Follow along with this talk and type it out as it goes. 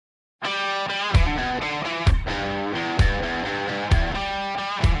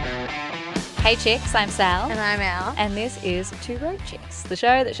Hey chicks, I'm Sal. And I'm Al. And this is Two Road Chicks, the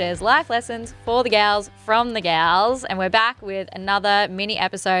show that shares life lessons for the gals from the gals. And we're back with another mini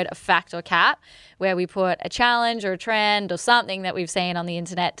episode of Fact or Cap, where we put a challenge or a trend or something that we've seen on the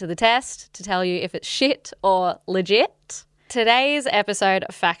internet to the test to tell you if it's shit or legit. Today's episode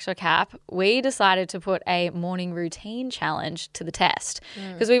of Fact or Cap, we decided to put a morning routine challenge to the test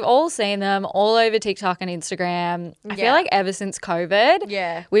because we've all seen them all over TikTok and Instagram. I feel like ever since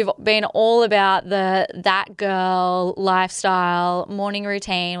COVID, we've been all about the that girl lifestyle. Morning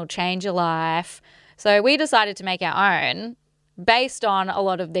routine will change your life. So we decided to make our own based on a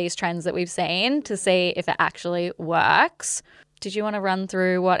lot of these trends that we've seen to see if it actually works. Did you want to run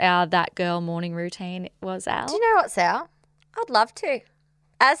through what our that girl morning routine was, Al? Do you know what, Sal? I'd love to.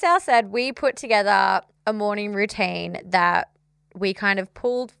 As Sal said, we put together a morning routine that we kind of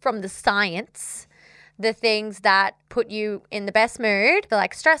pulled from the science, the things that put you in the best mood, the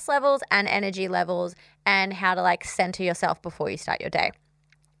like stress levels and energy levels, and how to like center yourself before you start your day.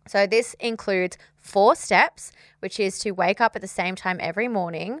 So this includes 4 steps, which is to wake up at the same time every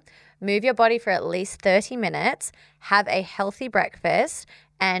morning, move your body for at least 30 minutes, have a healthy breakfast,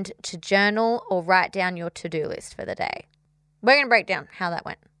 and to journal or write down your to-do list for the day. We're going to break down how that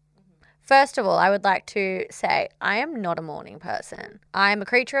went. First of all, I would like to say I am not a morning person. I am a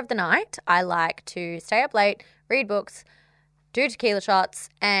creature of the night. I like to stay up late, read books, do tequila shots,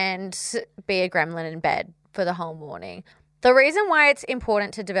 and be a gremlin in bed for the whole morning. The reason why it's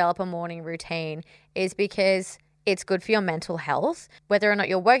important to develop a morning routine is because it's good for your mental health. Whether or not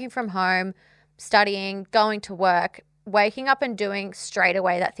you're working from home, studying, going to work, waking up and doing straight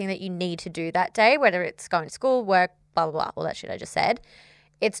away that thing that you need to do that day, whether it's going to school, work, blah, blah, blah, all that shit I just said.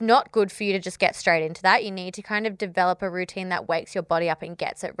 It's not good for you to just get straight into that. You need to kind of develop a routine that wakes your body up and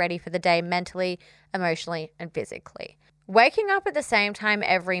gets it ready for the day mentally, emotionally, and physically. Waking up at the same time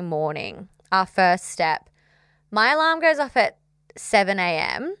every morning, our first step. My alarm goes off at 7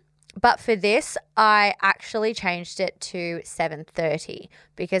 a.m., but for this, I actually changed it to 7:30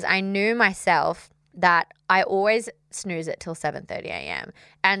 because I knew myself that I always snooze it till 7:30 a.m.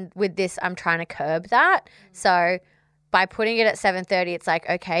 And with this, I'm trying to curb that. So by putting it at 7:30, it's like,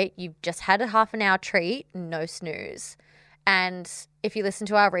 okay, you've just had a half an hour treat, no snooze. And if you listen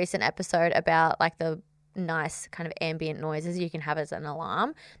to our recent episode about like the nice kind of ambient noises you can have as an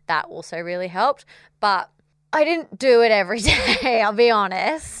alarm, that also really helped. But I didn't do it every day, I'll be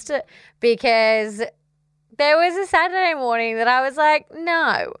honest, because there was a Saturday morning that I was like,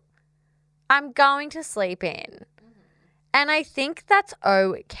 no, I'm going to sleep in. And I think that's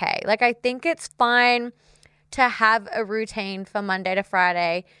okay. Like, I think it's fine to have a routine for Monday to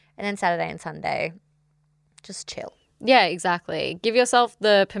Friday and then Saturday and Sunday. Just chill. Yeah, exactly. Give yourself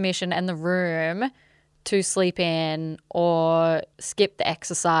the permission and the room to sleep in or skip the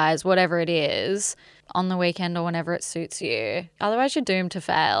exercise, whatever it is, on the weekend or whenever it suits you. Otherwise, you're doomed to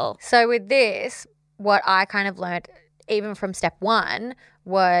fail. So with this, what I kind of learned, even from step 1,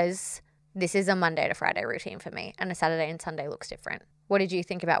 was this is a Monday to Friday routine for me, and a Saturday and Sunday looks different. What did you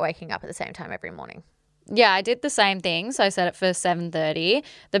think about waking up at the same time every morning? Yeah, I did the same thing. So I set it for 7:30.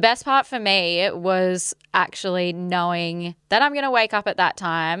 The best part for me was actually knowing that I'm going to wake up at that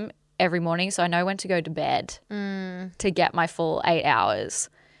time every morning, so I know when to go to bed to get my full 8 hours.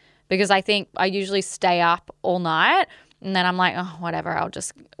 Because I think I usually stay up all night and then I'm like, oh, whatever, I'll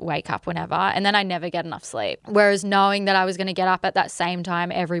just wake up whenever. And then I never get enough sleep. Whereas knowing that I was going to get up at that same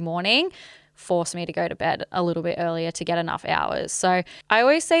time every morning forced me to go to bed a little bit earlier to get enough hours. So I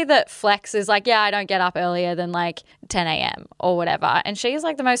always say that Flex is like, yeah, I don't get up earlier than like 10 a.m. or whatever. And she's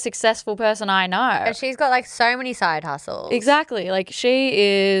like the most successful person I know. And she's got like so many side hustles. Exactly. Like she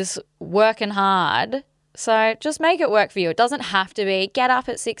is working hard. So just make it work for you. It doesn't have to be get up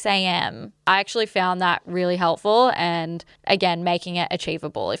at 6 a.m. I actually found that really helpful and, again, making it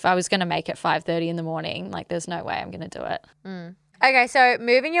achievable. If I was going to make it 5:30 in the morning, like there's no way I'm going to do it. Okay, so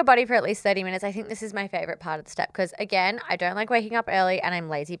moving your body for at least 30 minutes, I think this is my favorite part of the step because, again, I don't like waking up early and I'm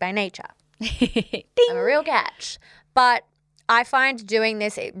lazy by nature. I'm a real catch. But I find doing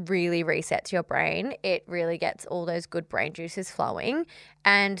this, it really resets your brain. It really gets all those good brain juices flowing.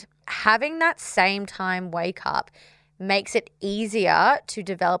 And having that same time wake up makes it easier to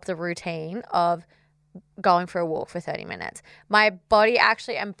develop the routine of going for a walk for 30 minutes. My body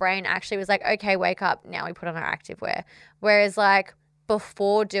actually and brain actually was like, okay, wake up. Now we put on our activewear. Whereas like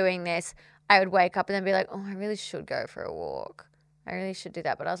before doing this, I would wake up and then be like, oh, I really should go for a walk. I really should do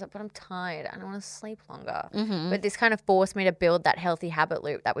that. But I was like, but I'm tired. I don't want to sleep longer. But this kind of forced me to build that healthy habit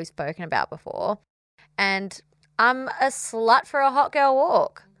loop that we've spoken about before. And I'm a slut for a hot girl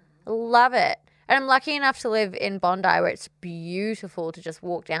walk. Love it. And I'm lucky enough to live in Bondi where it's beautiful to just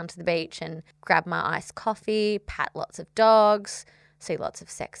walk down to the beach and grab my iced coffee, pat lots of dogs, see lots of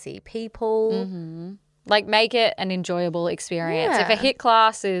sexy people. Like, make it an enjoyable experience. If a Yeah. HIIT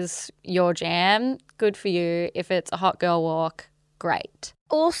class is your jam, good for you. If it's a hot girl walk, great.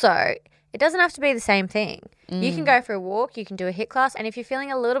 Also, it doesn't have to be the same thing. You can go for a walk, you can do a HIIT class, and if you're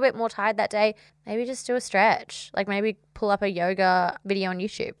feeling a little bit more tired that day, maybe just do a stretch. Like maybe pull up a yoga video on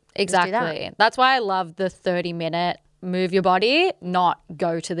YouTube. Just do that. Exactly. That's why I love the 30-minute move your body, not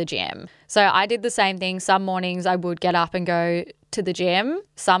go to the gym. So I did the same thing. Some mornings I would get up and go to the gym.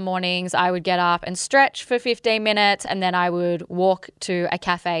 Some mornings I would get up and stretch for 15 minutes, and then I would walk to a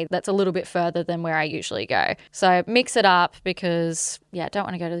cafe that's a little bit further than where I usually go. So mix it up because, don't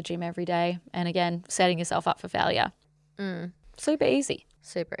want to go to the gym every day. And again, setting yourself up for failure. Super easy.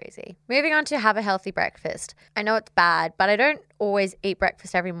 Super easy. Moving on to have a healthy breakfast. I know it's bad, but I don't always eat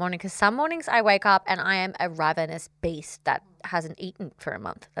breakfast every morning because some mornings I wake up and I am a ravenous beast that hasn't eaten for a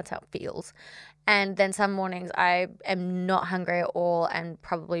month. That's how it feels. And then some mornings I am not hungry at all and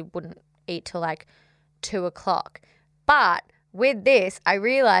probably wouldn't eat till like 2 o'clock. But with this, I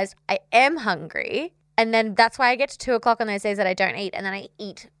realized I am hungry. And then that's why I get to 2 o'clock on those days that I don't eat. And then I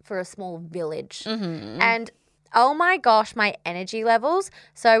eat for a small village. And oh my gosh, my energy levels.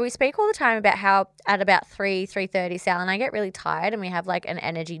 So we speak all the time about how at about 3:30, Sal and I get really tired and we have like an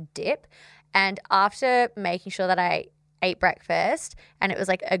energy dip. And after making sure that I ate breakfast and it was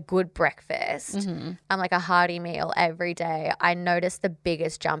like a good breakfast, like a hearty meal every day, I noticed the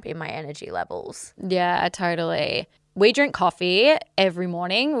biggest jump in my energy levels. Yeah, totally. We drink coffee every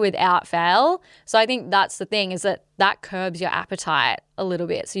morning without fail. So I think that's the thing, is that curbs your appetite a little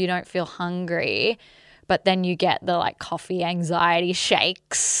bit so you don't feel hungry. But then you get the like coffee anxiety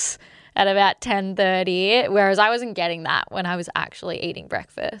shakes at about 10:30, whereas I wasn't getting that when I was actually eating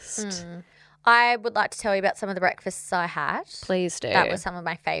breakfast. I would like to tell you about some of the breakfasts I had. Please do. That was some of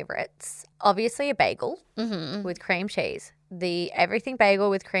my favorites. Obviously a bagel with cream cheese. The everything bagel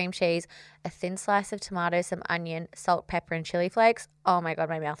with cream cheese, a thin slice of tomato, some onion, salt, pepper, and chili flakes. Oh my God,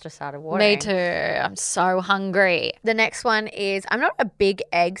 my mouth just started watering. Me too. I'm so hungry. The next one is, I'm not a big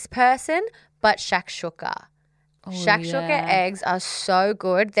eggs person, but shakshuka. Shakshuka eggs are so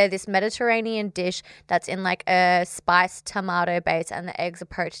good. They're this Mediterranean dish that's in like a spiced tomato base and the eggs are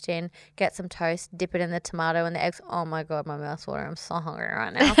poached in. Get some toast, dip it in the tomato and the eggs. Oh my God, my mouth's watering. I'm so hungry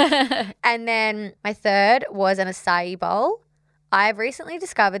right now. And then my third was an acai bowl. I've recently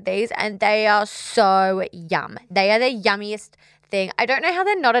discovered these and they are so yum. They are the yummiest thing. I don't know how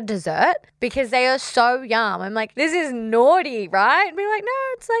they're not a dessert because they are so yum. I'm like, this is naughty, right? And be like, no,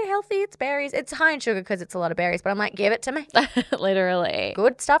 it's like healthy. It's berries. It's high in sugar because it's a lot of berries. But I'm like, give it to me. Literally.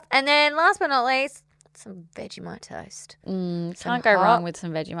 Good stuff. And then last but not least, some Vegemite toast. Can't go wrong with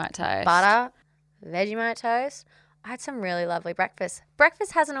some Vegemite toast. Butter, Vegemite toast. I had some really lovely breakfast.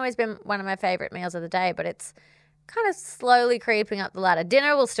 Breakfast hasn't always been one of my favorite meals of the day, but it's kind of slowly creeping up the ladder.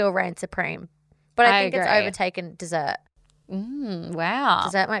 Dinner will still reign supreme, but I think it's agree. overtaken dessert. Wow.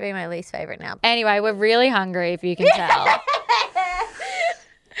 Dessert might be my least favorite now. Anyway, we're really hungry, if you can tell.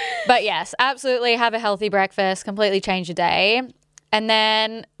 But yes, absolutely have a healthy breakfast, completely change your day. And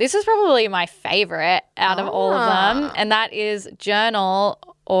then this is probably my favorite out of all of them, and that is journal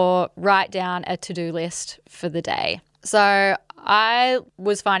or write down a to-do list for the day. So I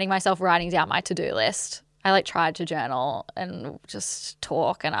was finding myself writing down my to-do list. I like tried to journal and just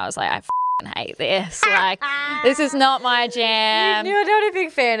talk, and I was like, I hate this. Like, this is not my jam. You're not a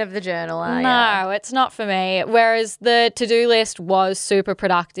big fan of the journal, are you? No, it's not for me. Whereas the to-do list was super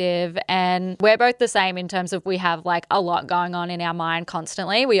productive, and we're both the same in terms of we have like a lot going on in our mind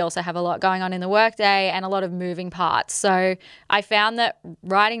constantly. We also have a lot going on in the workday and a lot of moving parts. So I found that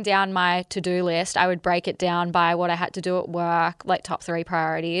writing down my to-do list, I would break it down by what I had to do at work, like top 3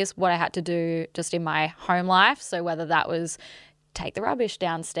 priorities, what I had to do just in my home life. So whether that was take the rubbish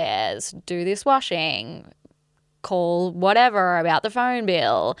downstairs, do this washing, call whatever about the phone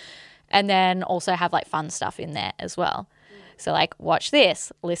bill, and then also have like fun stuff in there as well. So like watch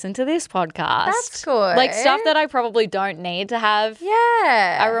this, listen to this podcast. That's good. Like stuff that I probably don't need to have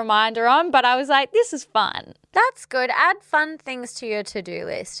Yeah. a reminder on, but I was like, this is fun. That's good. Add fun things to your to-do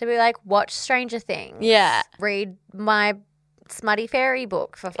list. To be like, watch Stranger Things. Yeah. Read my Smutty Fairy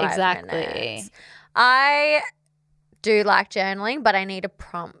book for 5 Exactly. minutes. I do like journaling, but I need a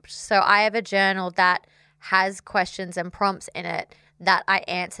prompt. So I have a journal that has questions and prompts in it that I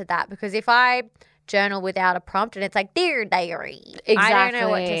answer that, because if I journal without a prompt and it's like, dear diary, I don't know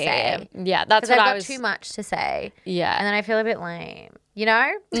what to say. Yeah, that's Because what I've I got was. too much to say. Yeah. And then I feel a bit lame. you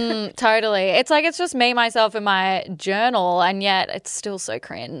know? Totally. It's like it's just me, myself, and my journal, and yet it's still so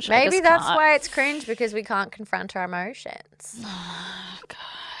cringe. Maybe that's why it's cringe, because we can't confront our emotions.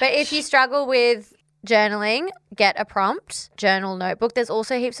 But if you struggle with journaling, get a prompt journal notebook. There's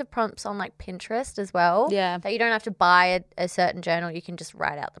also heaps of prompts on like Pinterest as well. Yeah. That you don't have to buy a certain journal. You can just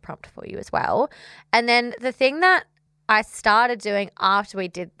write out the prompt for you as well. And then the thing that I started doing after we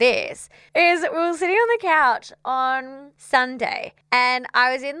did this is we were sitting on the couch on Sunday and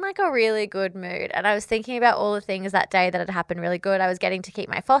I was in like a really good mood and I was thinking about all the things that day that had happened really good. I was getting to keep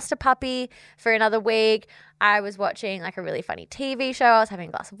my foster puppy for another week. I was watching like a really funny TV show. I was having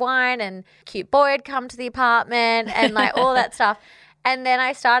a glass of wine and cute boy had come to the apartment and like all that stuff. And then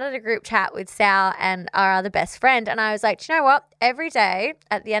I started a group chat with Sal and our other best friend. And I was like, do you know what? Every day,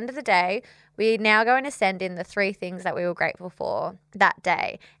 at the end of the day, we're now going to send in the 3 things that we were grateful for that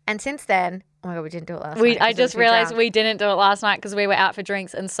day. And since then, oh my God, we didn't do it last night. I just realized we didn't do it last night because we were out for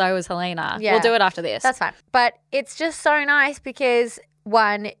drinks and so was Helena. Yeah. We'll do it after this. That's fine. But it's just so nice because,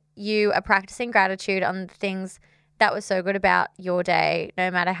 one, you are practicing gratitude on the things that were so good about your day,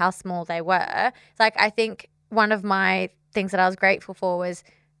 no matter how small they were. Like, I think one of my things that I was grateful for was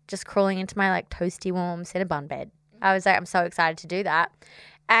just crawling into my like toasty warm Cinnabon bed. I was like, I'm so excited to do that.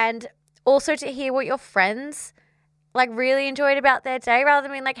 And also to hear what your friends like really enjoyed about their day rather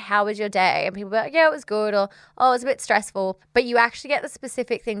than being like, how was your day? And people be like, yeah, it was good, or oh, it was a bit stressful. But you actually get the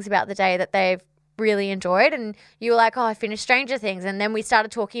specific things about the day that they've really enjoyed. And you were like, oh, I finished Stranger Things. And then we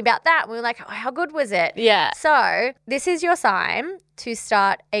started talking about that. And we were like, oh, how good was it? Yeah. So this is your sign to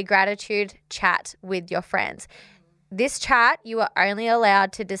start a gratitude chat with your friends. This chat, you are only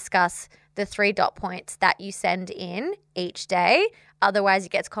allowed to discuss the 3 dot points that you send in each day. Otherwise,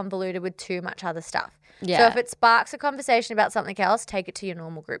 it gets convoluted with too much other stuff. Yeah. So if it sparks a conversation about something else, take it to your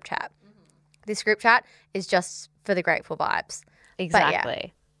normal group chat. This group chat is just for the grateful vibes.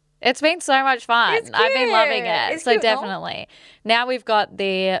 Exactly. It's been so much fun. It's I've been loving cute. it. It's So cute, no? definitely. Now we've got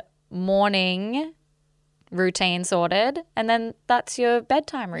the morning routine sorted, and then that's your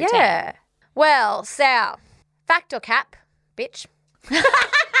bedtime routine. Yeah. Well, Sal, fact or cap, bitch?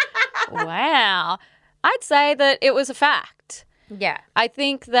 Wow. I'd say that it was a fact. Yeah. I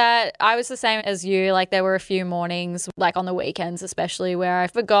think that I was the same as you. Like, there were a few mornings, like on the weekends especially, where I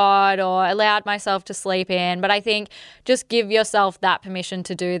forgot or allowed myself to sleep in. But I think just give yourself that permission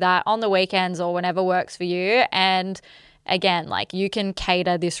to do that on the weekends or whenever works for you. And again, like, you can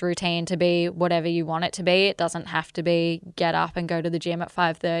cater this routine to be whatever you want it to be. It doesn't have to be get up and go to the gym at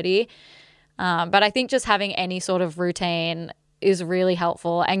 5:30. But I think just having any sort of routine is really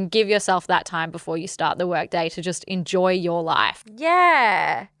helpful, and give yourself that time before you start the workday to just enjoy your life.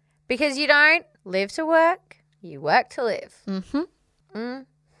 Yeah. Because you don't live to work, you work to live. There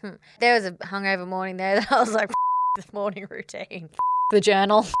was a hungover morning there that I was like, this morning routine. The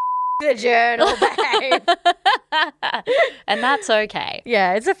journal. The journal, babe. And that's okay.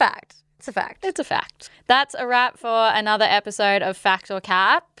 Yeah, it's a fact. It's a fact. It's a fact. That's a wrap for another episode of Fact or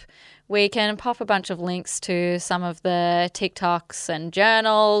Cap. We can pop a bunch of links to some of the TikToks and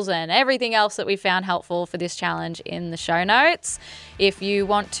journals and everything else that we found helpful for this challenge in the show notes. If you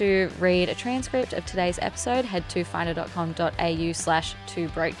want to read a transcript of today's episode, head to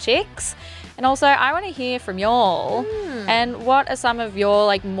finder.com.au/2brokechicks. And also, I want to hear from y'all. And what are some of your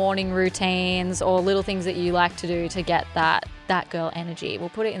like morning routines or little things that you like to do to get that girl energy? We'll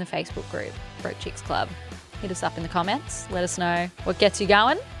put it in the Facebook group, Broke Chicks Club. Hit us up in the comments. Let us know what gets you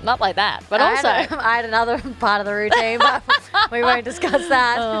going. Not like that, but also. I had another part of the routine, but we won't discuss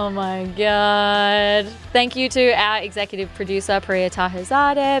that. Oh my God. Thank you to our executive producer, Priya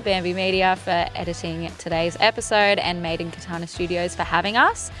Tahazadeh, Bambi Media for editing today's episode, and Made in Katana Studios for having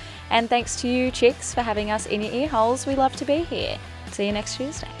us. And thanks to you, chicks, for having us in your ear holes. We love to be here. See you next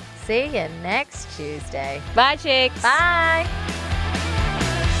Tuesday. See you next Tuesday. Bye, chicks. Bye.